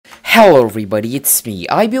Hello everybody, it's me.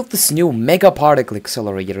 I built this new mega particle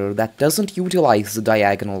accelerator that doesn't utilize the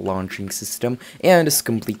diagonal launching system and is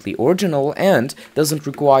completely original and doesn't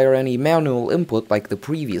require any manual input like the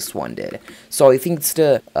previous one did. So I think it's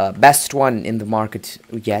the best one in the market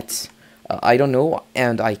yet. I don't know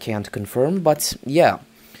and I can't confirm, but yeah.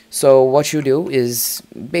 So what you do is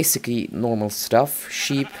basically normal stuff,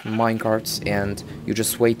 sheep, minecarts, and you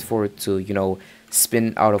just wait for it to,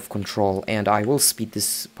 spin out of control, and I will speed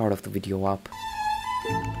this part of the video up.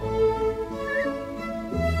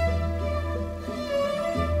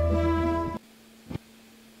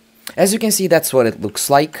 As you can see, that's what it looks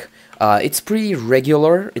like. It's pretty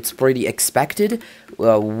regular, it's pretty expected.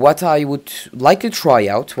 What I would like to try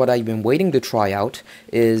out, what I've been waiting to try out,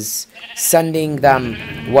 is sending them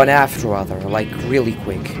one after other, like really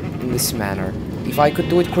quick, in this manner. If I could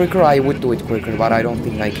do it quicker, I would do it quicker, but I don't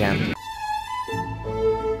think I can.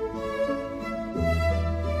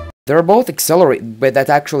 They're both accelerate, but that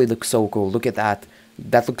actually looks so cool. Look at that.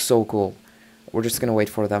 That looks so cool. We're just gonna wait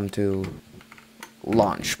for them to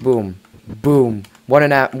launch. Boom. Boom. One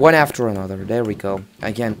after another. There we go.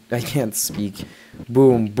 I can't speak.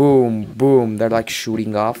 Boom, boom, boom. They're like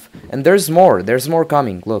shooting off. And there's more. There's more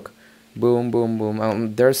coming. Look. Boom, boom,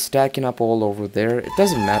 boom. They're stacking up all over there. It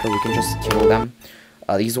doesn't matter. We can just kill them.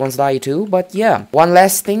 These ones die too. But yeah. One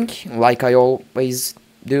last thing, like I always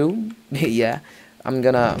do. Yeah. I'm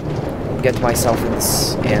gonna get myself in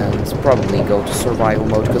this and probably go to survival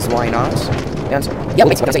mode, because why not? And yeah,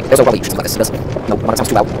 wait, what I say, there's probably something like this. No, it sounds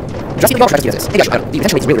too loud. Just keep going, this. Maybe I should, the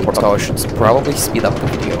attention rate is really important, so I should probably speed up the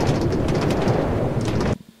video.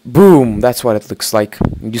 Boom, that's what it looks like.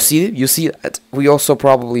 You see that? We also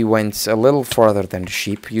probably went a little farther than the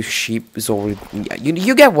sheep. Sheep is already,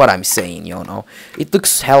 you get what I'm saying, It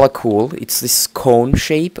looks hella cool. It's this cone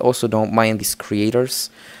shape. Also, don't mind these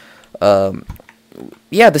creators.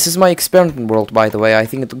 Yeah, this is my experiment world, by the way. I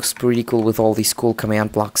think it looks pretty cool with all these cool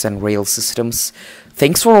command blocks and rail systems.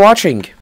 Thanks for watching!